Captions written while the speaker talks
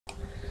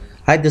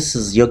Hi, this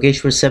is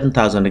Yogeshwar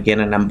 7000 again,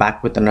 and I'm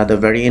back with another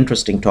very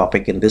interesting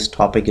topic. And this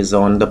topic is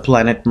on the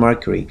planet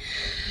Mercury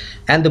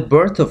and the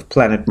birth of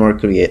planet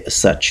Mercury as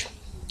such.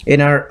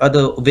 In our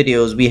other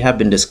videos, we have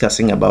been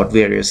discussing about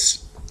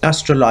various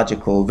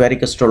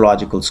Vedic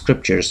astrological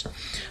scriptures,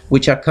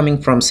 which are coming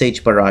from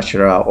Sage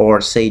Parashara or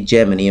Sage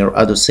Gemini or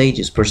other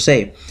sages per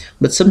se.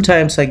 But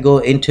sometimes I go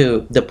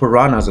into the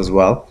Puranas as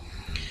well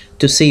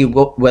to see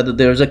whether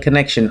there's a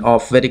connection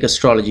of Vedic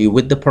astrology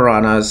with the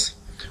Puranas,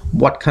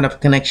 what kind of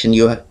connection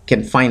you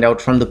can find out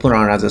from the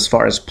Puranas as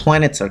far as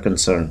planets are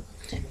concerned.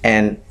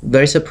 And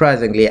very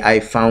surprisingly, I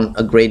found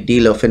a great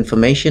deal of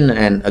information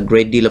and a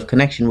great deal of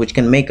connection, which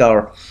can make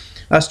our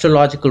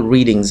astrological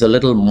readings a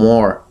little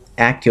more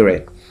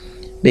accurate.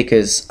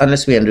 Because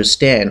unless we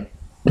understand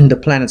the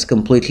planets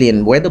completely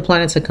and where the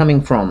planets are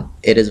coming from,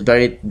 it is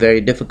very,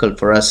 very difficult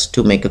for us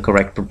to make a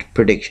correct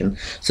prediction.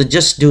 So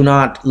just do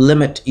not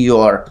limit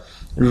your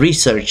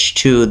research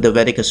to the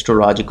Vedic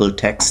astrological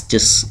text.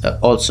 Just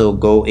also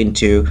go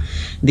into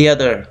the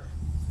other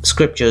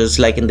scriptures.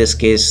 Like in this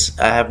case,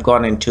 I have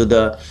gone into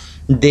the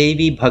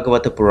Devi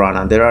Bhagavata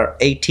Purana. There are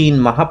 18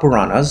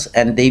 Mahapuranas,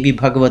 and Devi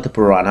Bhagavata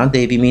Purana,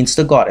 Devi means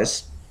the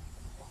goddess,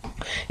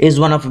 is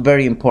one of a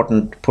very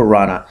important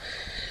Purana.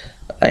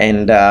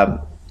 And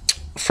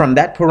from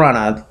that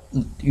Purana,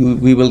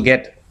 we will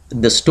get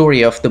the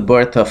story of the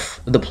birth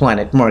of the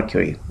planet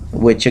Mercury,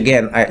 which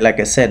again, like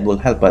I said, will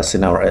help us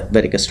in our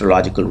Vedic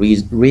astrological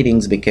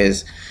readings,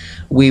 because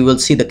we will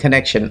see the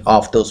connection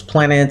of those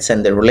planets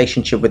and their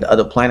relationship with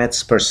other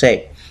planets per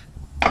se.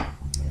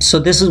 So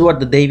this is what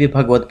the Devi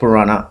Bhagavad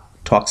Purana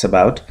talks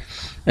about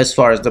as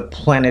far as the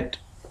planet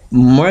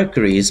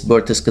Mercury's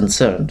birth is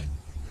concerned.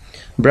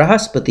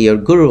 Brahaspati, or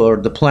Guru, or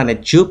the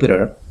planet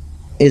Jupiter,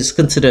 is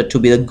considered to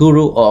be the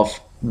guru of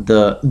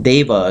the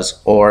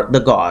Devas, or the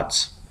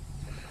gods,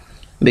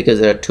 because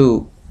there are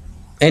two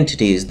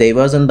entities,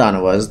 Devas and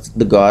Danavas,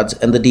 the gods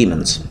and the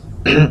demons.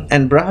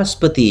 And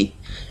Brahaspati,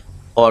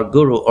 or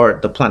Guru, or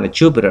the planet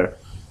Jupiter,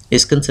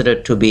 is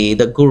considered to be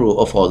the guru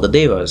of all the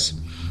Devas.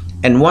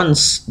 And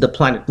once the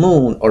planet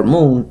Moon, or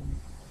Moon,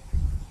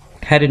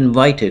 had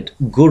invited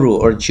Guru,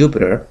 or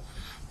Jupiter,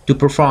 to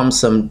perform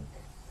some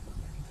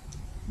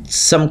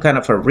kind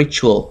of a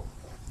ritual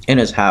in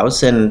his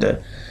house. And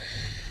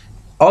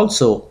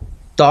also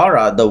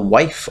Tara,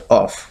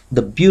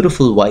 the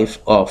beautiful wife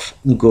of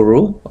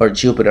Guru, or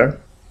Jupiter,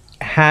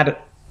 had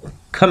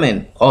come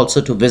in also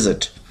to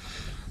visit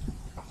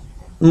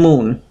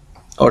Moon,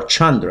 or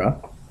Chandra,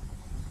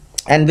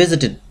 and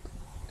visited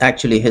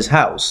actually his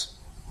house.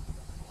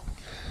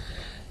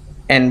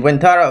 And when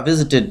Tara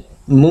visited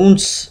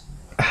Moon's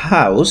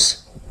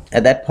house,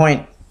 at that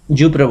point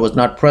Jupiter was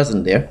not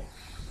present there.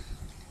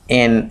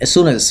 And as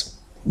soon as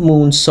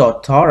Moon saw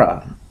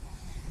Tara,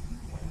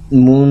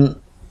 Moon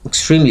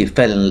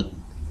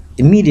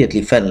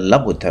immediately fell in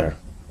love with her.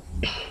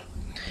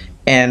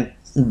 And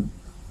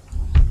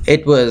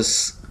it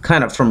was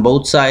kind of from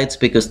both sides,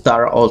 because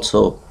Tara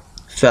also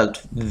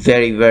felt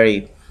very,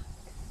 very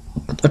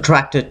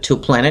attracted to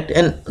planet.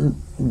 And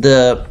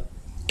the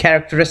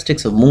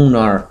characteristics of Moon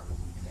are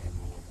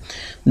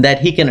that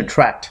he can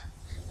attract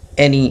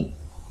any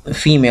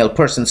female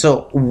person.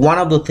 So one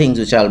of the things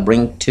which I'll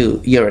bring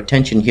to your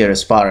attention here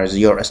as far as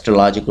your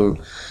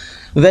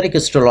Vedic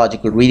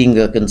astrological reading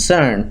are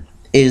concerned,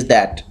 is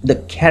that the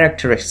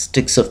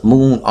characteristics of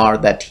Moon are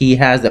that he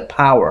has the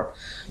power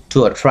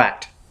to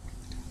attract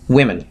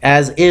women.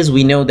 As is,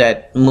 we know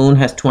that Moon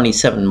has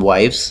 27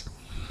 wives,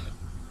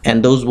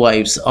 and those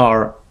wives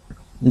are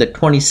the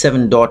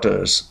 27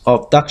 daughters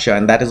of Daksha,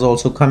 and that is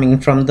also coming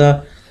from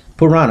the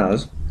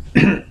Puranas.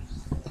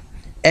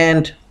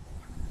 And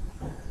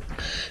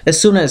as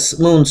soon as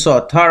Moon saw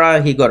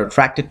Tara, he got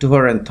attracted to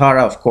her, and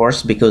Tara, of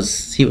course,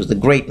 because he was the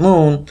great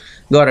Moon,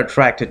 got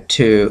attracted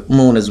to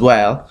Moon as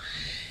well.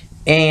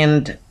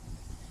 And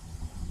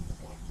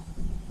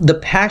the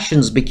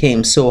passions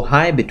became so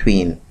high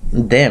between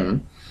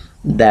them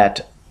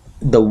that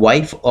the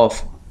wife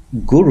of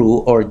Guru,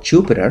 or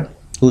Jupiter,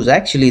 who's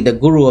actually the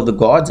guru of the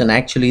gods and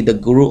actually the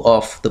guru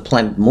of the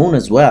planet Moon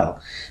as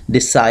well,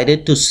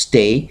 decided to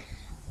stay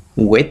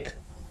with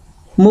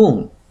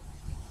Moon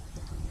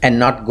and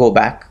not go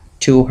back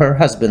to her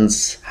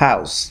husband's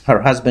house,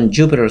 her husband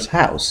Jupiter's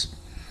house.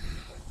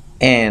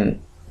 And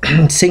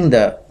seeing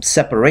the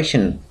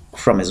separation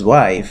from his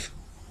wife,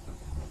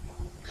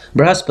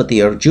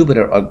 Brahaspati, or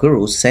Jupiter, or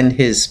Guru, sent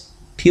his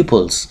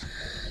pupils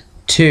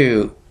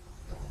to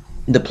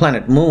the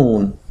planet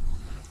Moon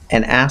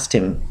and asked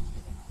him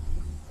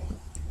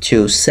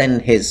to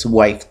send his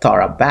wife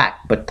Tara back.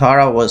 But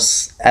Tara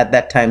was at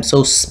that time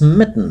so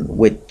smitten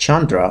with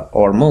Chandra,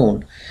 or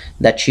Moon,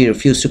 that she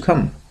refused to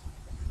come.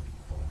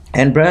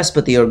 And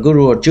Brahaspati, or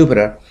Guru, or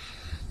Jupiter,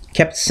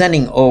 kept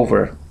sending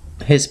over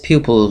his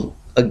pupil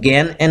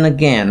again and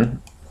again,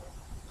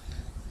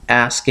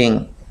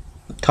 asking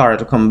Tara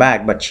to come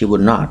back, but she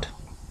would not.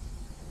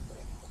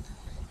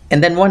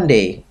 And then one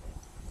day,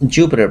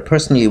 Jupiter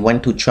personally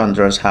went to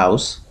Chandra's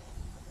house,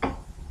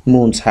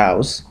 Moon's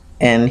house,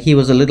 And he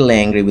was a little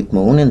angry with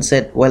Moon and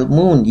said, well,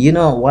 Moon,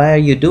 why are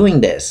you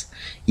doing this?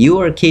 You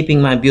are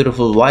keeping my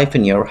beautiful wife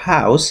in your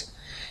house,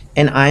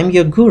 and I'm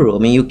your guru. I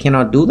mean, you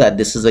cannot do that.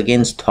 This is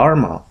against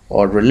dharma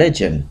or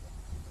religion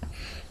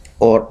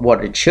or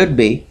what it should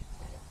be.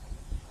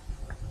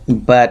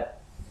 But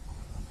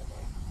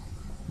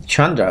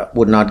Chandra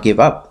would not give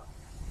up.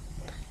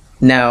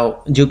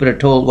 Now, Jupiter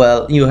told,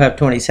 well, you have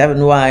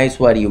 27 wives.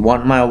 Why do you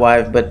want my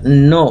wife? But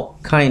no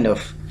kind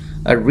of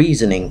a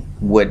reasoning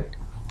would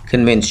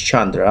convince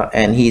Chandra.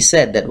 And he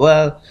said that,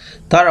 well,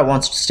 Tara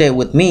wants to stay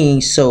with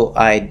me, so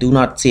I do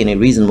not see any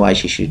reason why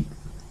she should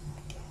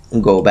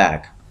go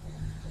back.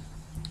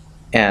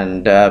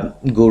 And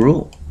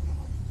Guru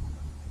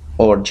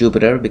or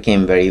Jupiter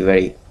became very,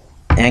 very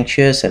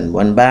anxious and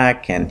went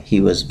back, and he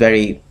was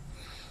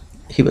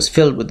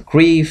filled with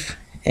grief,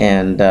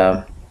 and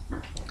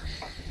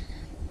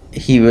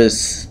he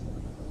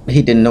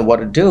didn't know what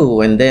to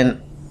do. And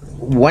then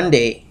one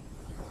day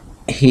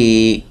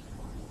he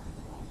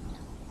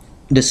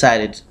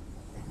decided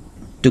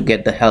to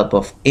get the help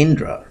of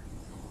Indra.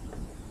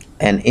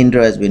 And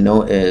Indra, as we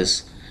know,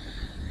 is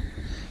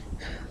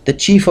the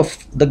chief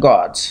of the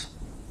gods.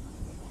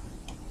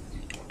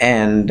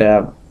 And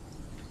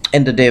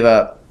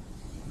Indradeva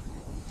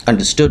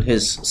understood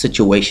his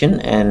situation,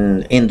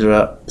 and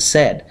Indra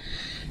said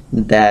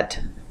that,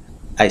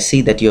 I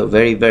see that you're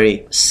very,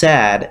 very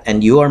sad,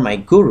 and you are my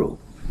guru,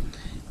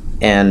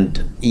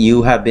 and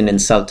you have been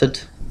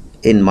insulted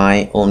in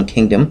my own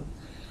kingdom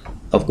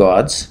of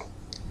gods.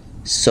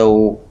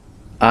 So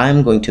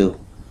I'm going to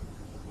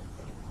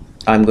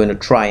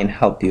try and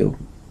help you.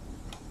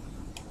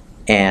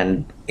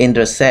 And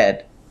Indra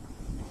said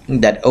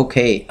that,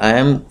 okay,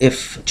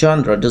 if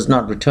Chandra does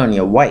not return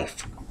your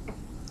wife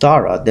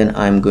Tara, then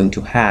I'm going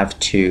to have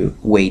to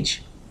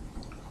wage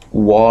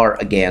war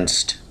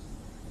against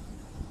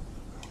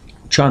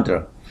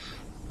Chandra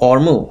or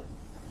Moon.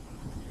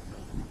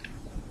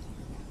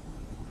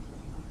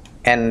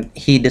 And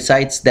he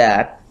decides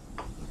that,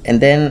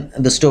 and then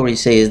the story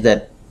says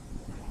that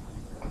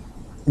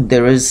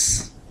there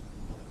is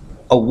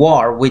a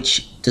war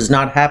which does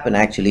not happen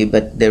actually,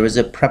 but there is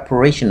a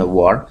preparation of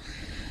war.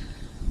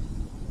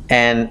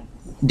 And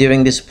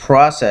during this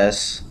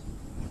process,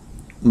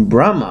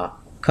 Brahma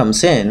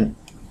comes in,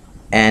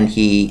 and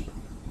he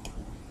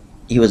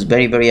was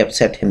very, very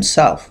upset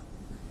himself,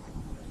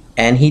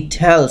 and he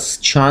tells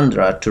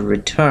Chandra to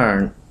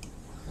return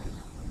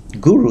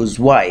Guru's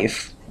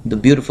wife, the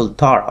beautiful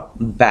Tara,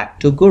 back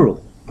to Guru.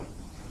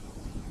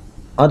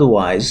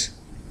 Otherwise,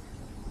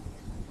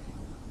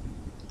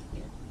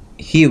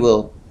 he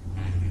will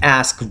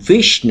ask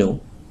Vishnu,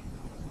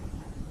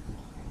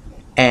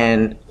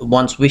 and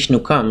once Vishnu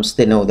comes,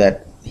 they know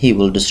that he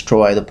will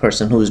destroy the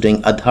person who is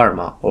doing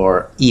adharma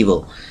or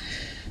evil.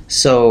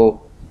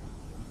 So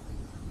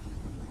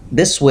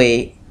this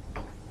way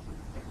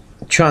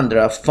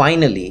Chandra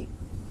finally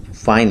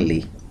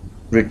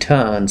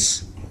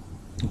returns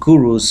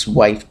Guru's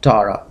wife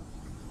Tara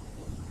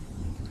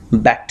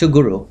back to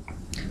Guru.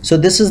 So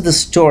this is the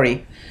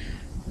story,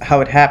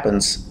 how it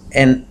happens.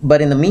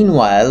 But in the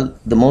meanwhile,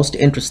 the most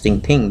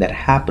interesting thing that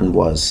happened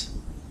was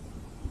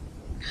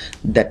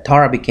that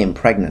Tara became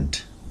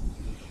pregnant.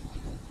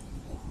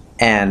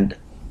 And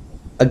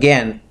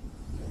again,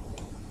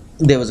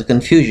 there was a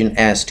confusion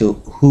as to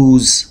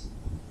whose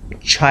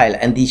child,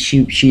 and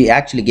she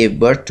actually gave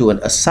birth to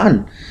a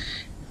son,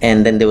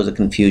 and then there was a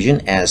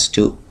confusion as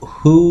to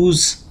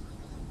whose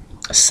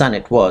son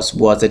it was.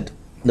 Was it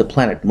the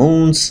planet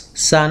Moon's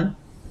son,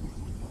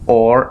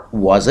 or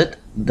was it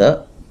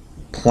the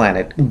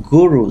planet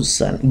Guru's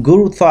son?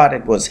 Guru thought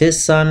it was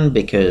his son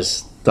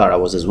because Tara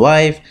was his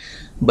wife,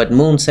 but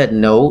Moon said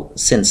no,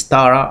 since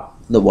Tara,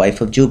 the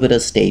wife of Jupiter,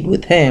 stayed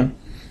with him,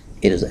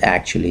 it is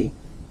actually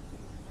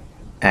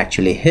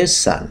his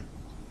son.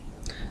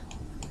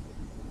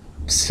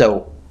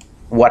 So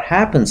what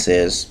happens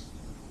is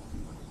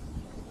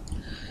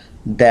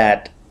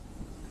that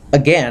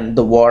again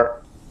the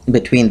war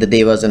between the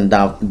Devas and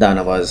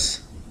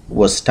Danavas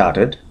was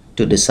started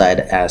to decide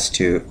as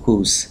to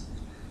whose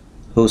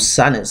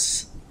son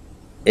is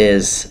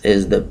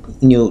the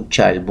new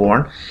child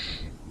born.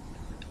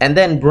 And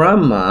then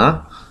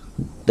Brahma,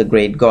 the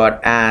great god,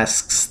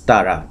 asks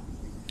Tara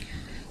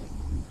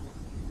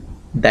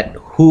that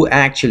who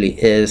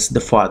actually is the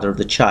father of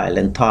the child,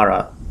 and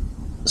Tara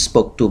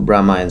spoke to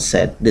Brahma and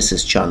said, this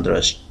is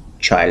Chandra's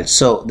child.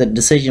 So the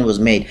decision was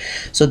made.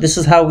 So this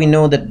is how we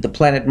know that the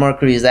planet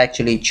Mercury is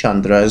actually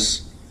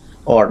Chandra's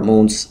or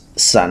Moon's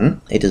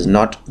son. It is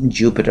not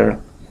Jupiter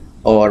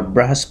or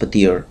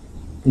Brahaspati or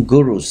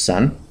Guru's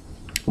son.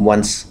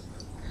 Once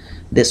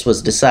this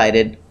was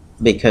decided,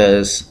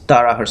 because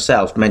Tara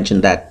herself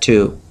mentioned that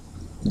to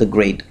the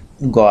great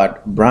god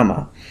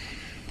Brahma.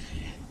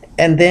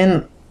 And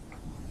then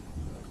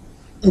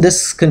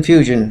this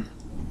confusion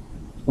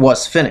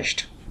was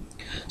finished.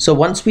 So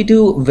once we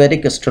do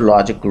Vedic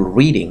astrological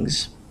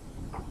readings,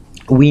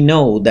 we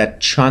know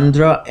that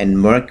Chandra and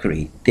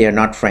Mercury, they are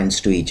not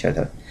friends to each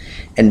other.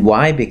 And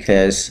why?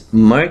 Because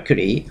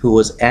Mercury, who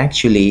was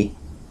actually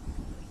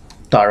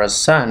Tara's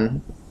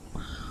son,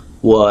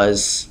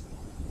 was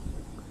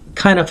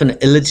kind of an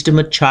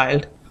illegitimate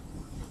child,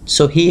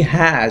 so he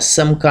has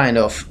some kind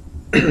of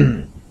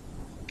an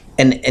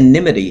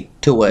enmity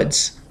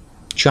towards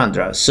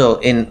Chandra. So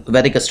in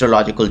Vedic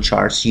astrological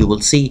charts, you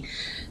will see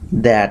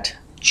that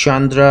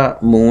Chandra,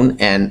 Moon,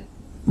 and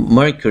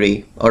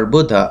Mercury or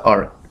Buddha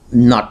are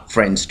not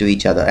friends to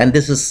each other. And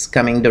this is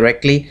coming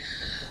directly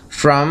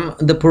from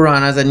the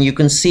Puranas, and you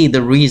can see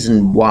the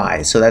reason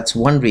why. So that's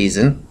one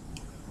reason.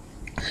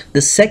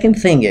 The second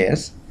thing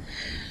is,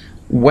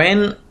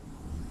 when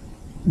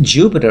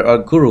Jupiter or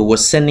Guru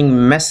was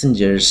sending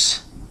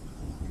messengers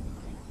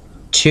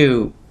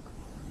to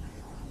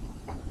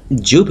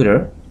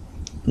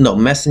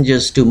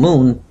messengers to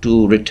Moon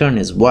to return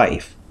his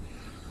wife.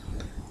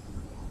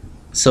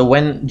 So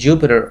when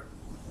Jupiter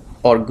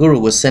or Guru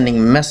was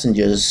sending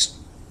messengers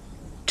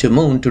to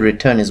Moon to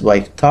return his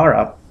wife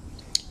Tara,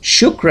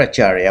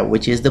 Shukracharya,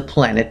 which is the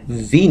planet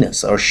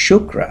Venus or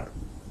Shukra,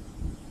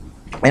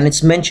 and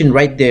it's mentioned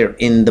right there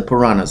in the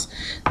Puranas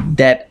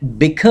that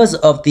because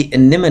of the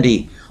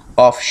enmity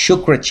of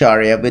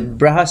Shukracharya with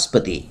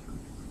Brahaspati,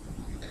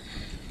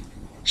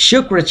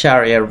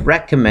 Shukracharya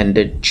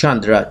recommended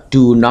Chandra,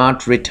 do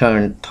not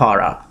return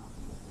Tara.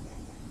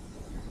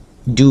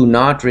 Do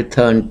not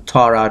return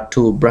Tara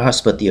to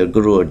Brahaspati or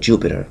Guru or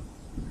Jupiter.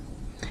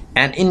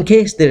 And in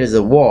case there is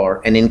a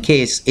war, and in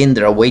case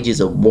Indra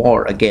wages a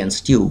war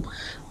against you,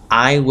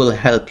 I will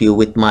help you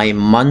with my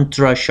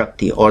mantra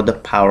shakti, or the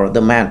power of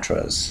the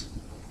mantras.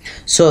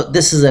 So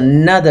this is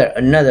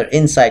another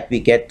insight we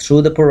get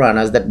through the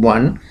Puranas, that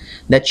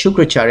that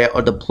Shukracharya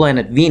or the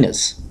planet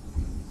Venus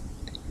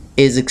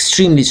is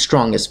extremely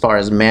strong as far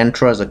as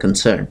mantras are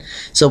concerned.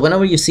 So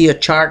whenever you see a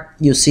chart,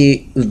 you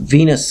see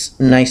Venus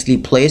nicely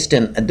placed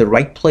and at the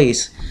right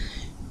place,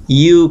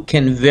 you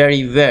can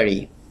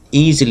very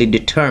easily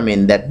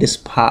determine that this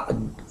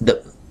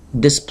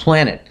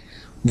planet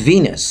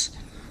Venus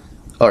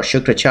or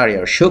Shukracharya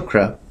or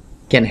Shukra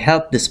can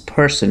help this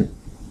person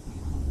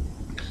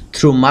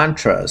through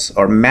mantras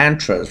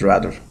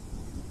rather.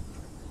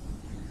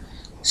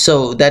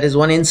 So that is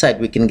one insight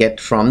we can get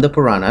from the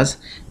Puranas.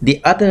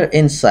 The other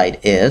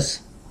insight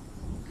is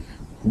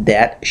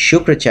that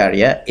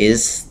Shukracharya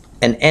is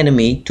an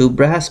enemy to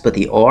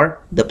Brahaspati,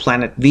 or the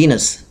planet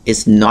Venus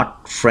is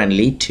not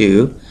friendly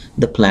to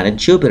the planet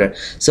Jupiter.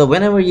 So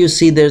whenever you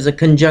see there's a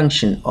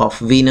conjunction of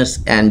Venus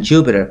and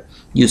Jupiter,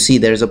 you see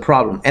there's a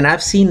problem. And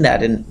I've seen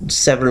that in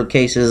several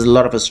cases. A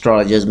lot of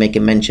astrologers make a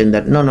mention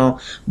that no,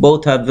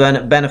 both have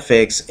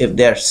benefics. If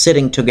they're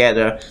sitting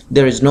together,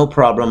 there is no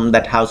problem,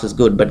 that house is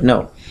good. But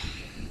no,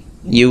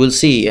 you will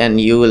see and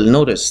you will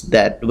notice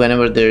that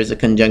whenever there is a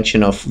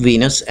conjunction of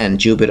Venus and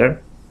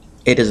Jupiter,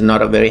 it is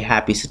not a very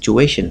happy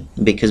situation,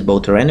 because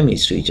both are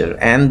enemies to each other.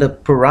 And the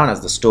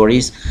Puranas, the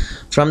stories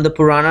from the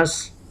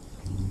Puranas,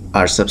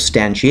 are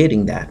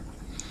substantiating that.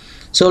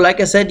 So like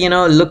I said,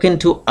 look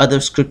into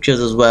other scriptures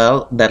as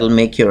well. That'll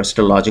make your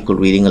astrological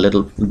reading a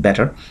little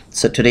better.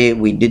 So today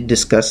we did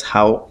discuss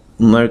how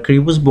Mercury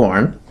was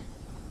born,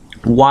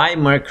 why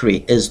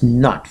Mercury is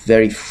not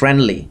very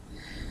friendly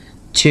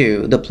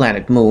to the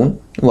planet Moon.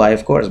 Why?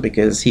 Of course,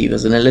 because he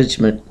was an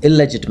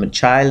illegitimate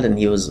child, and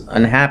he was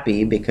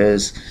unhappy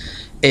because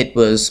it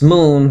was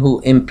Moon who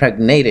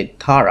impregnated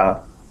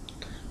Tara,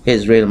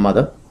 his real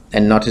mother,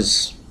 and not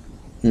his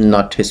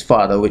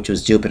father, which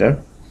was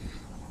Jupiter,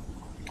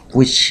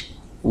 which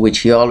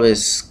he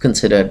always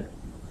considered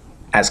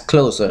as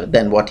closer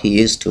than what he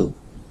is to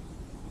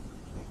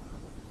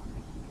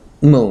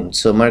Moon.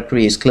 So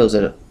Mercury is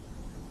closer.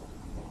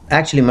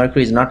 Actually,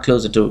 Mercury is not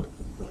closer to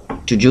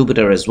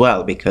Jupiter as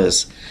well,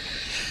 because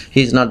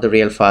he's not the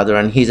real father,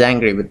 and he's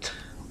angry with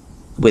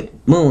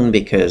Moon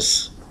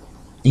because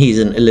he's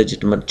an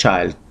illegitimate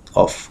child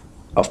of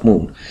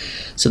Moon.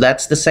 So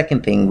that's the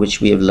second thing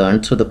which we have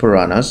learned through the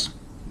Puranas.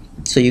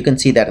 So you can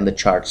see that in the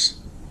charts.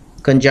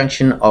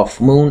 Conjunction of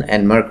Moon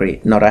and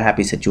Mercury, not a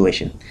happy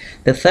situation.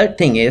 The third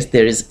thing is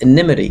there is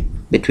enmity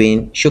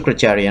between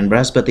Shukracharya and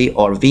Brahaspati,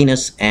 or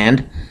Venus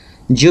and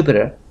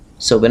Jupiter.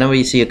 So whenever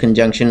you see a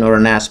conjunction or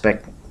an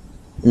aspect,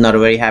 not a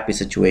very happy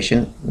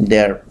situation.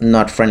 They're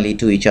not friendly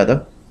to each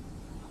other.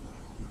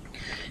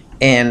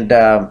 And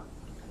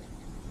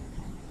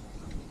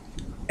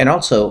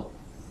also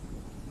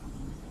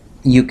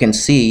you can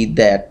see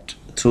that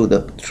through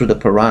the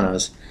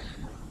Puranas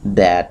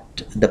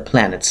that the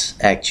planets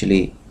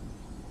actually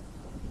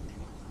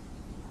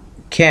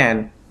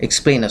can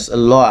explain us a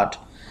lot,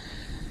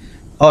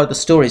 or the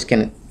stories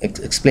can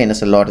explain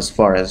us a lot as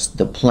far as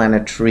the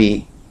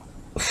planetary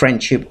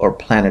friendship or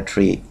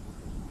planetary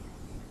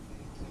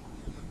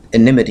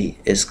enmity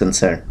is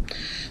concerned.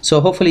 So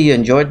hopefully you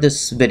enjoyed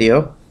this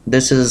video.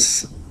 This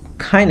is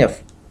kind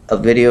of a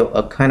video,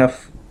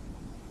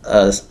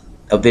 a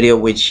video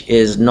which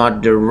is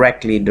not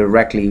directly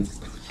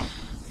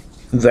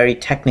very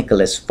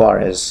technical as far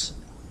as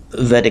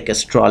Vedic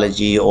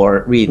astrology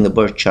or reading the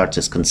birth charts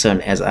is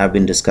concerned, as I've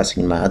been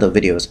discussing in my other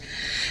videos.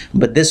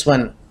 But this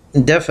one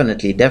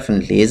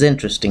definitely is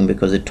interesting,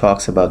 because it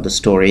talks about the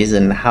stories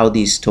and how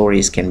these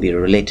stories can be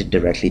related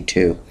directly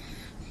to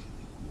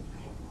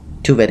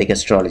Vedic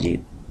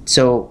astrology.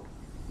 So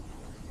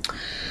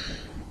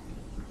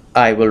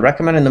I will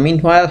recommend, in the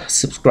meanwhile,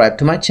 subscribe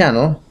to my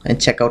channel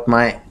and check out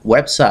my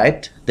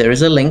website. There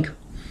is a link,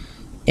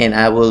 and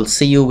I will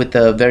see you with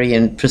a very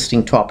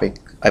interesting topic,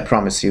 I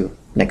promise you,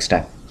 next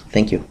time.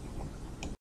 Thank you.